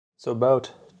So about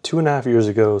 2.5 years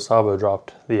ago, Saba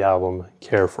dropped the album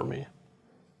Care For Me.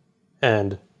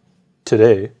 And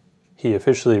today, he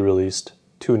officially released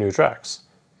 2 new tracks.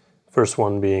 First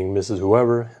one being Mrs.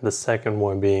 Whoever, and the second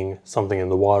one being Something in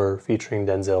the Water featuring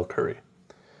Denzel Curry.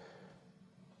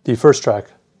 The first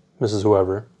track, Mrs.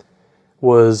 Whoever,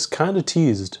 was kind of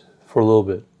teased for a little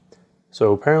bit.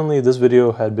 So apparently this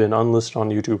video had been unlisted on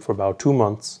YouTube for about 2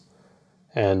 months,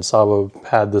 and Saba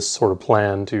had this sort of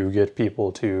plan to get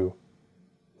people to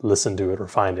listen to it or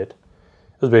find it.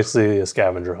 It was basically a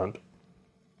scavenger hunt.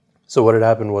 So what had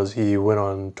happened was he went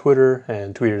on Twitter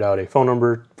and tweeted out a phone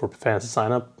number for fans to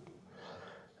sign up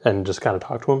and just kind of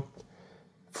talk to him.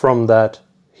 From that,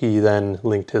 he then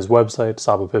linked his website,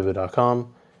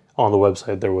 sabapivot.com. On the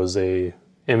website, there was a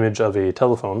image of a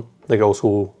telephone, like old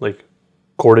school, like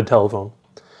corded telephone.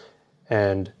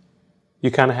 And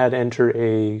you kind of had to enter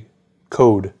a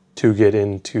code to get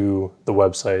into the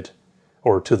website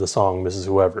or to the song Mrs.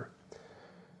 Whoever.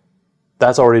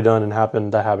 That's already done and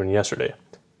happened. That happened yesterday.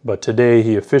 But today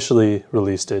he officially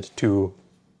released it to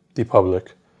the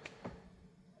public.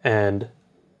 And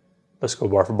let's go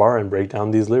bar for bar and break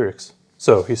down these lyrics.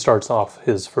 So he starts off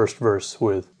his first verse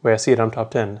with, "Way I see it, I'm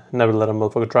top 10. Never let a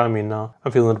motherfucker try me now.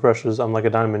 I'm feeling the pressures. I'm like a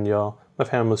diamond, y'all. My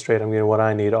family's straight. I'm getting what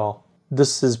I need all."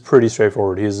 This is pretty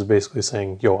straightforward. He's basically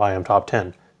saying, yo, I am top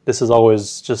 10. This is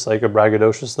always just like a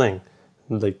braggadocious thing.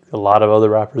 Like a lot of other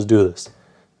rappers do this.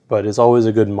 But it's always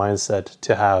a good mindset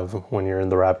to have when you're in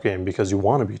the rap game because you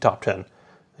want to be top 10.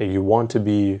 You want to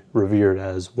be revered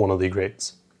as one of the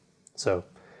greats. So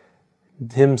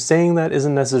him saying that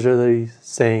isn't necessarily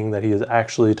saying that he is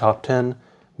actually top 10,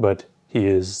 but he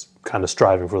is kind of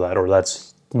striving for that, or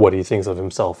that's what he thinks of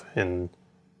himself in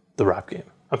the rap game.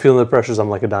 I'm feeling the pressures, I'm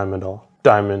like a diamond doll.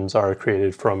 Diamonds are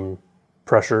created from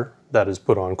pressure that is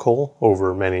put on coal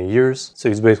over many years. So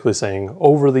he's basically saying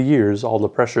over the years, all the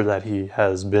pressure that he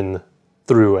has been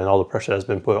through and all the pressure that has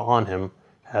been put on him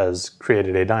has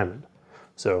created a diamond.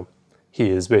 So he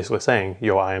is basically saying,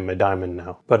 yo, I am a diamond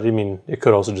now. But I mean, it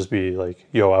could also just be like,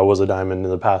 yo, I was a diamond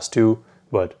in the past too,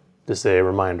 but this is a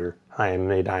reminder, I am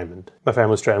a diamond. My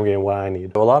family's straight, I'm getting what I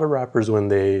need. A lot of rappers, when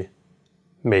they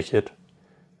make it,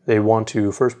 they want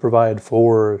to first provide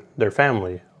for their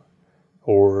family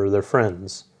or their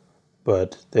friends,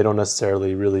 but they don't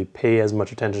necessarily really pay as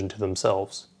much attention to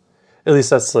themselves. At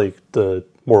least that's like the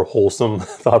more wholesome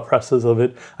thought process of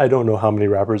it. I don't know how many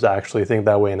rappers actually think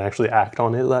that way and actually act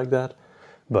on it like that,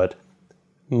 but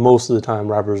most of the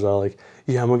time rappers are like,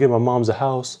 yeah, I'm gonna get my mom's a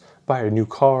house, buy her a new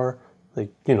car,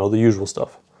 like, you know, the usual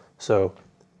stuff. So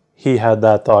he had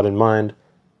that thought in mind,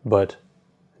 but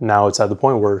now it's at the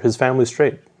point where his family's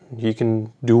straight. He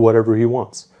can do whatever he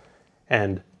wants.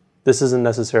 And this isn't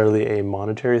necessarily a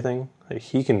monetary thing. Like,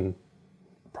 he can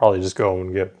probably just go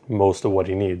and get most of what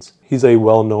he needs. He's a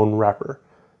well-known rapper,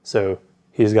 so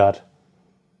he's got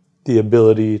the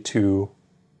ability to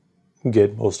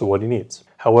get most of what he needs.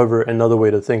 However, another way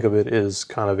to think of it is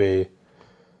kind of a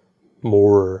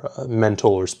more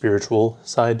mental or spiritual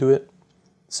side to it.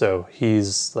 So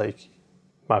he's like,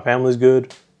 my family's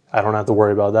good. I don't have to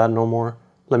worry about that no more.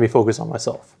 Let me focus on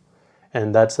myself.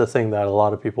 And that's the thing that a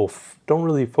lot of people don't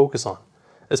really focus on.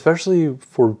 Especially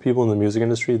for people in the music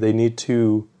industry, they need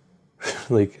to,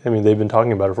 like, I mean, they've been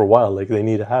talking about it for a while, like they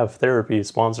need to have therapy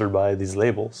sponsored by these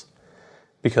labels.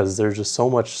 Because there's just so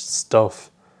much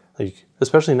stuff, like,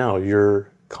 especially now, you're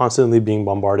constantly being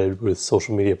bombarded with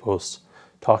social media posts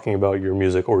talking about your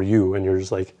music or you, and you're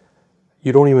just like,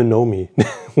 you don't even know me.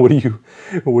 What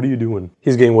are you doing?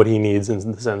 He's getting what he needs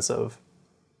in the sense of,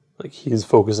 like, he's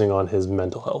focusing on his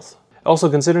mental health.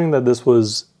 Also, considering that this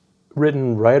was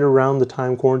written right around the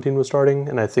time quarantine was starting,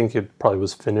 and I think it probably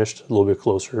was finished a little bit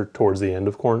closer towards the end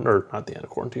of quarantine, or not the end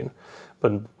of quarantine,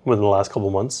 but within the last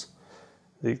couple months,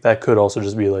 that could also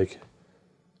just be like,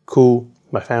 cool,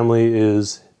 my family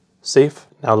is safe,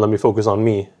 now let me focus on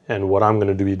me and what I'm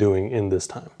going to be doing in this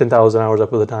time. 10,000 hours I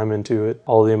put the time into it,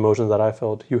 all the emotions that I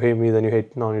felt. You hate me, then you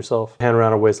hate on yourself. Hand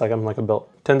around a waist like I'm like a belt.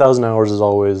 10,000 hours is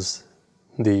always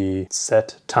the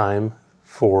set time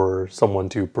for someone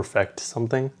to perfect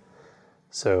something.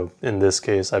 So in this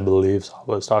case, I believe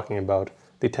Saba was talking about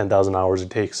the 10,000 hours it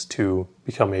takes to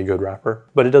become a good rapper.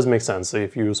 But it does make sense.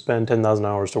 If you spend 10,000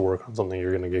 hours to work on something,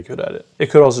 you're going to get good at it. It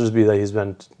could also just be that he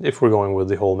spent, if we're going with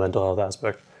the whole mental health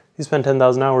aspect, he spent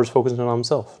 10,000 hours focusing on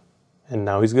himself. And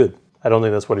now he's good. I don't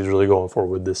think that's what he's really going for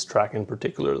with this track in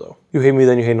particular, though. You hate me,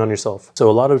 then you hate on yourself. So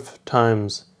a lot of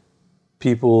times,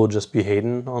 people just be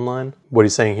hating online. What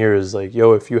he's saying here is like,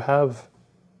 yo, if you have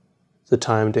the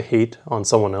time to hate on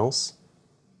someone else,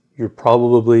 you're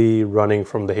probably running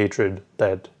from the hatred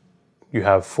that you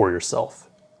have for yourself,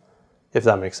 if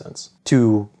that makes sense.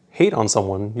 To hate on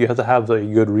someone, you have to have a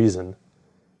good reason.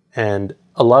 And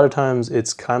a lot of times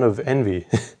it's kind of envy.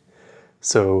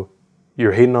 So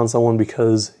you're hating on someone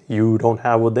because you don't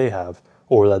have what they have,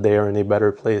 or that they are in a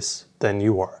better place than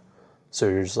you are. So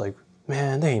you're just like,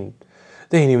 man, they ain't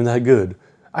even that good.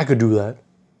 I could do that,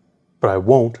 but I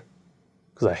won't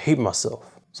because I hate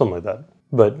myself. Something like that.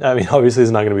 But I mean, obviously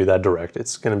it's not going to be that direct.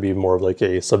 It's going to be more of like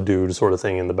a subdued sort of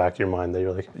thing in the back of your mind that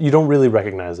you're like, you don't really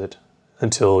recognize it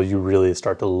until you really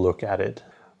start to look at it.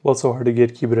 Well, it's so hard to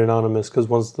get, keep it anonymous, because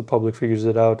once the public figures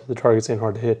it out, the targets ain't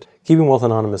hard to hit. Keeping wealth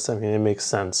anonymous, I mean, it makes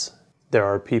sense. There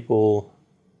are people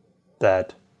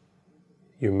that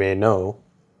you may know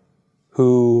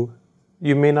who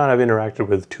you may not have interacted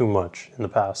with too much in the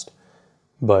past,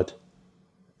 but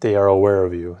they are aware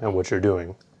of you and what you're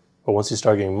doing. But once you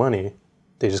start getting money,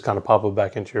 they just kind of pop up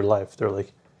back into your life. They're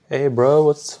like, hey bro,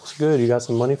 what's good? You got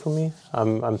some money for me?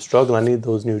 I'm struggling. I need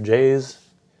those new J's.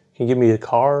 Can you give me a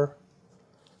car?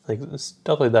 Like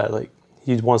stuff like that. Like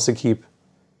he wants to keep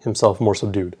himself more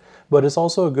subdued. But it's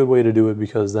also a good way to do it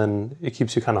because then it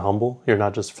keeps you kind of humble. You're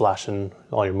not just flashing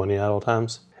all your money at all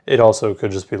times. It also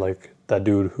could just be like that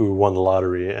dude who won the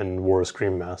lottery and wore a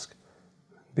Scream mask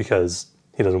because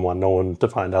he doesn't want no one to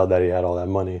find out that he had all that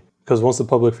money. Because once the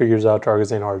public figures out,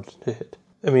 targets ain't hard to hit.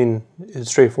 I mean, it's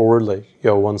straightforward. Like,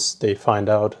 yo, once they find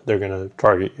out, they're going to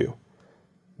target you.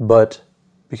 But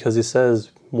because he says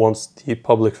once the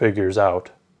public figures out,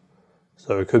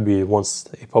 so it could be once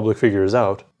a public figure is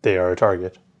out, they are a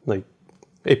target. Like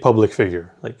a public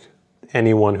figure, like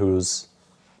anyone who's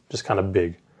just kind of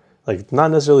big. Like not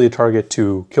necessarily a target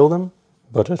to kill them,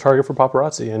 but a target for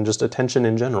paparazzi and just attention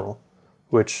in general,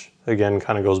 which again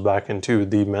kind of goes back into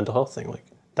the mental health thing. Like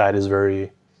that is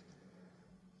very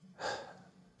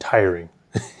tiring,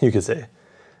 you could say.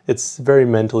 It's very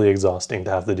mentally exhausting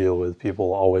to have to deal with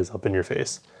people always up in your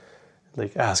face,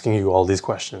 like asking you all these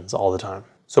questions all the time.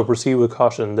 So proceed with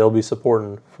caution, they'll be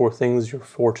supporting for things your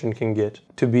fortune can get.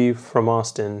 To be from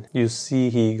Austin, you see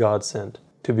he God sent,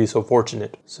 to be so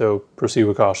fortunate. So proceed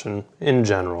with caution in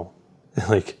general.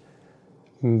 Like,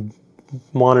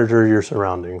 monitor your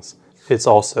surroundings. It's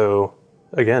also,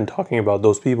 again, talking about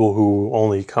those people who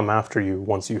only come after you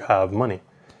once you have money.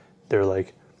 They're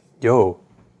like, yo,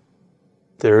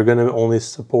 they're gonna only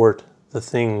support the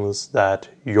things that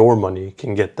your money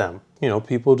can get them. You know,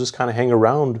 people just kind of hang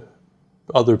around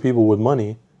other people with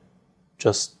money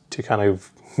just to kind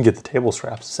of get the table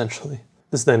scraps, essentially.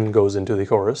 This then goes into the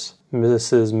chorus.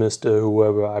 Mrs. Mr.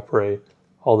 Whoever I pray,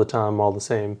 all the time, all the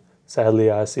same. Sadly,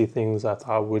 I see things I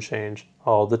thought would change.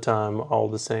 All the time, all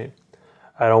the same.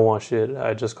 I don't want shit,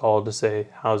 I just called to say,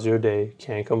 how's your day?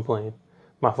 Can't complain.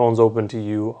 My phone's open to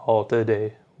you all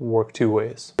today. Work two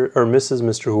ways. Or Mrs.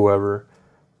 Mr. Whoever,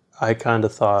 I kind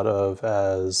of thought of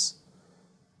as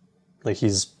like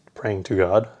he's praying to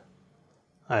God.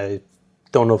 I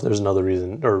don't know if there's another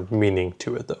reason or meaning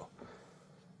to it though.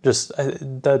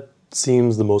 That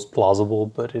seems the most plausible,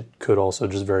 but it could also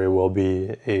just very well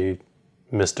be a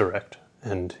misdirect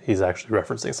and he's actually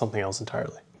referencing something else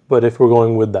entirely. But if we're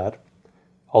going with that,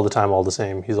 all the time, all the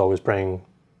same, he's always praying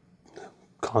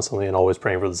constantly and always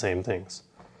praying for the same things.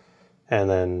 And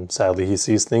then sadly he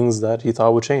sees things that he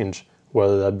thought would change,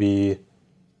 whether that be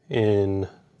in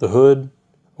the hood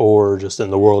or just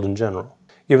in the world in general.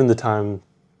 Given the time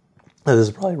that this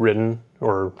is probably written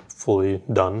or fully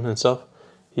done and stuff,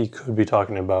 he could be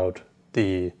talking about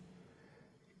the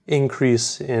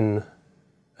increase in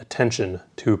attention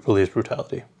to police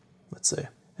brutality, let's say.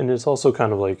 And it's also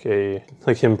kind of like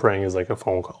him praying is like a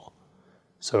phone call.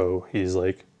 So he's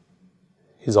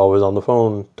always on the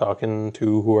phone talking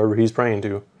to whoever he's praying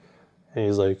to. And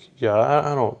he's like, yeah,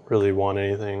 I don't really want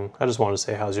anything. I just want to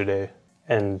say, how's your day?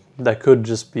 And that could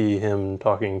just be him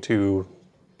talking to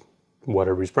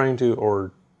whatever he's praying to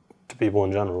or to people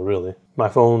in general, really. My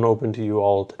phone open to you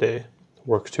all today.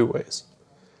 Works two ways.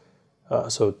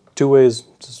 So two ways,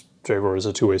 just straightforward, is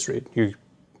a two-way street.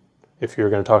 If you're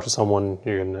going to talk to someone,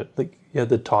 you're going to, you have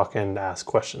to talk and ask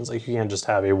questions. Like, you can't just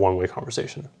have a one-way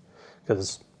conversation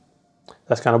because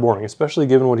that's kind of boring, especially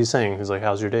given what he's saying. He's like,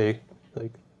 how's your day?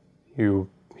 Like,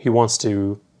 he wants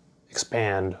to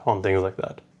expand on things like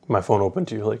that. My phone open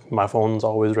to you, like my phone's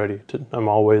always ready I'm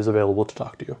always available to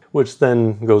talk to you. Which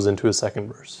then goes into his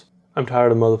second verse. I'm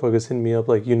tired of motherfuckers hitting me up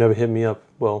like you never hit me up.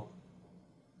 Well,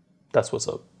 that's what's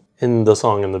up. In the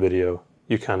song and the video,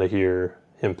 you kind of hear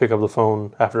him pick up the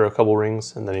phone after a couple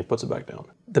rings and then he puts it back down.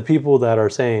 The people that are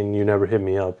saying you never hit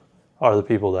me up are the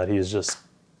people that he's just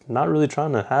not really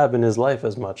trying to have in his life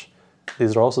as much.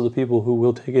 These are also the people who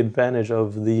will take advantage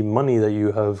of the money that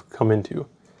you have come into.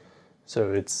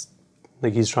 So it's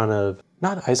like he's trying to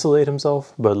not isolate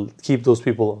himself, but keep those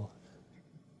people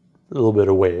little bit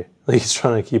away. Like he's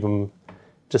trying to keep him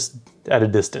just at a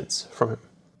distance from him.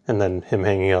 And then him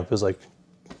hanging up is like,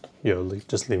 yo, like,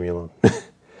 just leave me alone.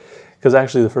 Because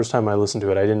actually the first time I listened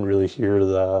to it, I didn't really hear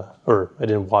I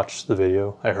didn't watch the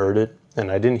video. I heard it,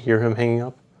 and I didn't hear him hanging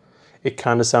up. It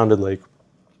kind of sounded like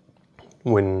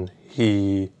when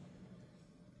they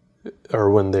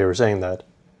were saying that,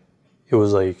 it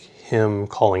was like him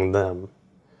calling them.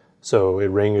 So it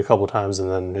rang a couple times and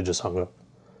then it just hung up.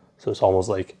 So it's almost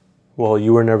like, well,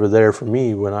 you were never there for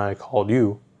me when I called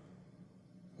you.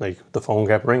 Like the phone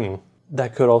kept ringing.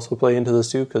 That could also play into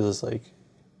this too, because it's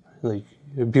like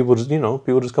people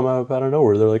just come out of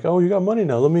nowhere. They're like, oh, you got money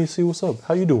now. Let me see what's up.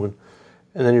 How you doing?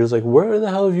 And then you're just like, where the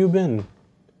hell have you been?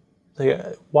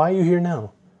 Like, why are you here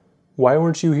now? Why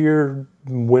weren't you here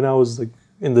when I was like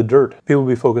in the dirt? People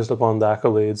be focused up on the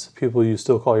accolades. People you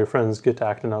still call your friends get to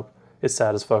acting up. It's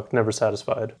sad as fuck, never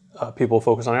satisfied. People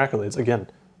focus on accolades. Again,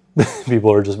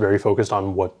 people are just very focused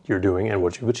on what you're doing and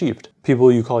what you've achieved.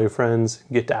 People you call your friends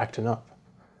get to acting up.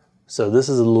 So this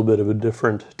is a little bit of a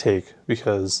different take,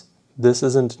 because this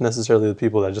isn't necessarily the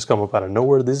people that just come up out of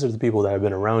nowhere. These are the people that have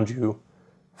been around you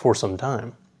for some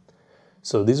time.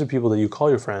 So these are people that you call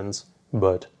your friends,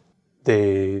 but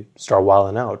they start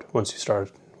wilding out once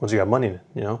you got money,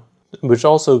 you know? Which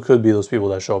also could be those people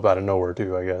that show up out of nowhere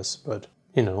too, I guess. But,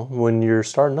 you know, when you're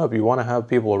starting up, you want to have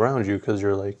people around you because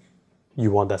you're like, you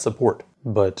want that support.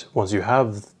 But once you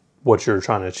have what you're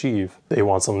trying to achieve, they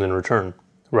want something in return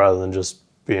rather than just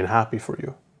being happy for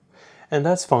you. And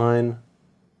that's fine.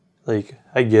 Like,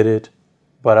 I get it,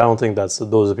 but I don't think those are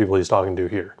the people he's talking to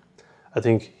here. I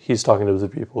think he's talking to the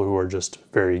people who are just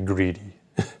very greedy.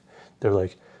 They're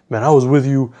like, man, I was with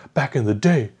you back in the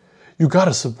day. You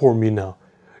gotta support me now.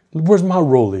 Where's my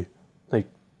rollie? Like,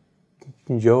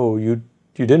 yo, you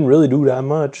didn't really do that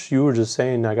much. You were just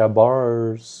saying I got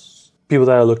bars. People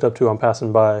that I looked up to, I'm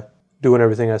passing by, doing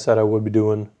everything I said I would be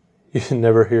doing. You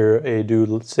never hear a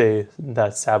dude say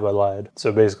that Saba lied.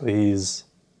 So basically he's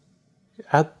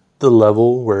at the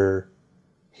level where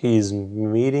he's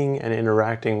meeting and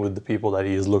interacting with the people that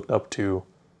he's looked up to,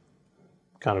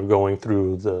 kind of going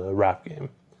through the rap game.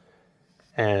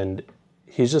 And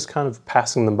he's just kind of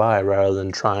passing them by rather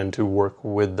than trying to work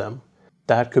with them.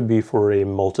 That could be for a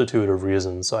multitude of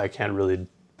reasons, so I can't really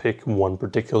pick one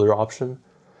particular option.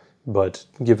 But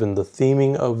given the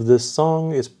theming of this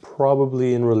song, it's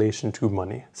probably in relation to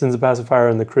money. Since the pacifier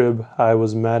in the crib, I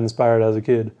was mad inspired as a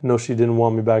kid. No, she didn't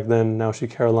want me back then, now she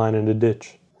Caroline in the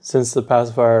ditch. Since the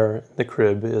pacifier in the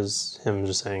crib is him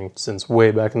just saying, since way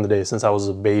back in the day, since I was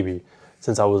a baby,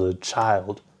 since I was a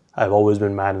child, I've always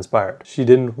been mad inspired. She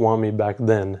didn't want me back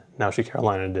then, now she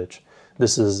Caroline in a ditch.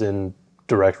 This is in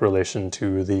direct relation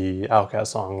to the Outkast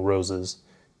song Roses,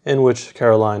 in which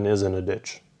Caroline is in a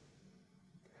ditch.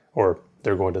 Or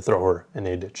they're going to throw her in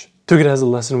a ditch. Took it as a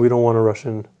lesson we don't want to rush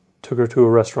in. Took her to a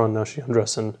restaurant, now she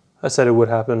undressing. I said it would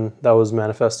happen, that was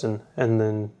manifesting,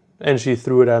 and she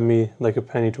threw it at me like a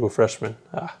penny to a freshman.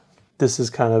 This is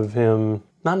kind of him,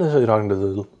 not necessarily talking to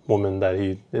the woman that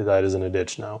is in a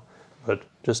ditch now, but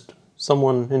just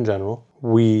someone in general.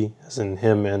 We, as in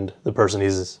him and the person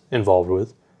he's involved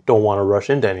with, don't want to rush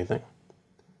into anything.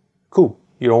 Cool,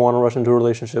 you don't want to rush into a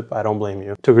relationship, I don't blame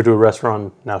you. Took her to a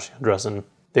restaurant, now she's undressing.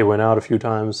 They went out a few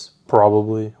times,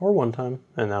 probably, or one time,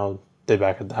 and now they're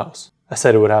back at the house. I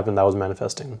said it would happen, that was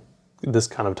manifesting. This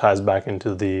kind of ties back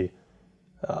into the,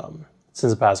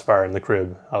 since the pacifier in the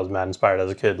crib, I was mad inspired as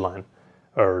a kid line.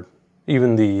 Or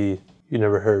even you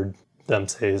never heard them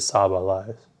say Saba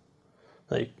lies.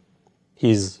 Like,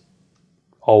 he's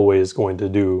always going to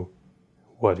do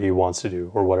what he wants to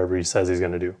do, or whatever he says he's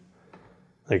going to do.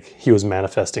 Like, he was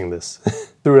manifesting this.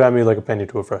 Threw it at me like a penny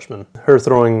to a freshman. Her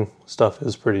throwing stuff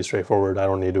is pretty straightforward. I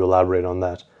don't need to elaborate on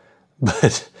that.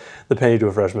 But the penny to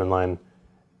a freshman line,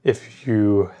 if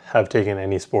you have taken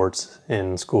any sports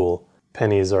in school,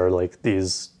 pennies are like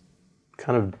these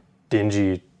kind of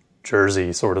dingy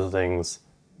jersey sort of things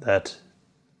that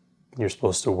you're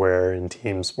supposed to wear in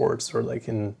team sports or like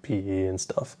in PE and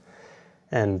stuff.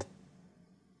 And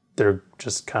they're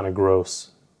just kind of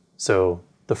gross. So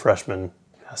the freshman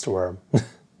has to wear them.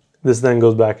 This then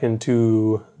goes back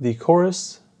into the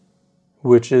chorus,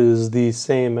 which is the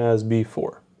same as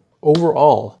before.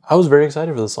 Overall, I was very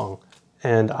excited for the song,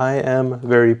 and I am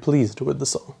very pleased with the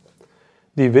song.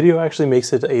 The video actually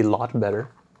makes it a lot better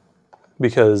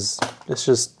because it's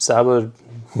just Saba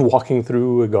walking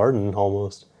through a garden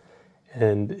almost,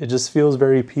 and it just feels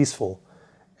very peaceful.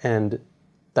 And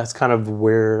that's kind of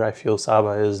where I feel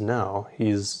Saba is now.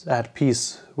 He's at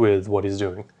peace with what he's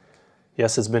doing.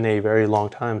 Yes, it's been a very long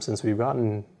time since we've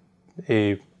gotten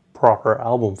a proper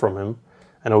album from him,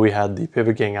 I know we had the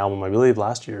Pivot Gang album, I believe,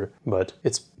 last year, but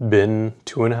it's been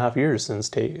 2.5 years since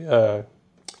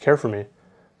Care For Me.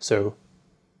 So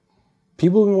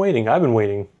people have been waiting. I've been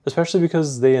waiting, especially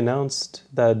because they announced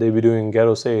that they'd be doing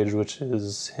Ghetto Sage, which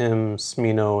is him,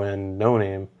 Smino, and No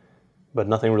Name, but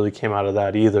nothing really came out of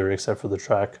that either, except for the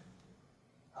track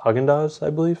Haagen-Dazs, I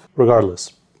believe.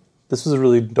 Regardless, this was a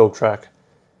really dope track.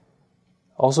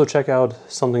 Also check out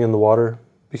Something in the Water,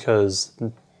 because,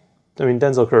 I mean,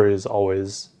 Denzel Curry is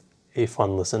always a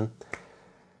fun listen.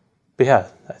 But yeah,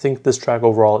 I think this track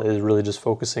overall is really just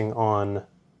focusing on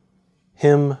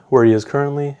him, where he is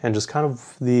currently, and just kind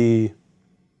of the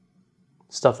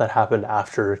stuff that happened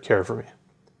after Care For Me.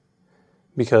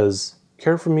 Because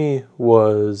Care For Me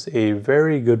was a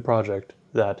very good project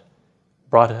that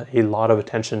brought a lot of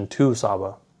attention to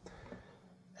Saba.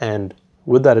 And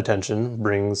with that attention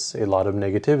brings a lot of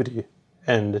negativity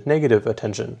and negative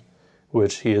attention,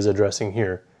 which he is addressing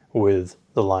here with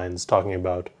the lines talking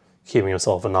about keeping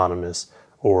himself anonymous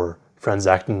or friends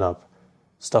acting up,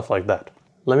 stuff like that.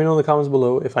 Let me know in the comments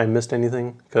below if I missed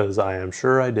anything, because I am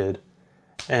sure I did.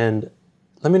 And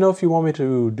let me know if you want me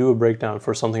to do a breakdown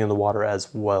for Something in the Water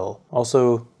as well.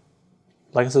 Also,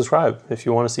 like and subscribe if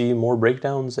you want to see more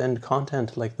breakdowns and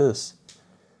content like this.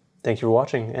 Thank you for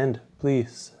watching, and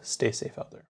please stay safe out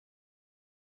there.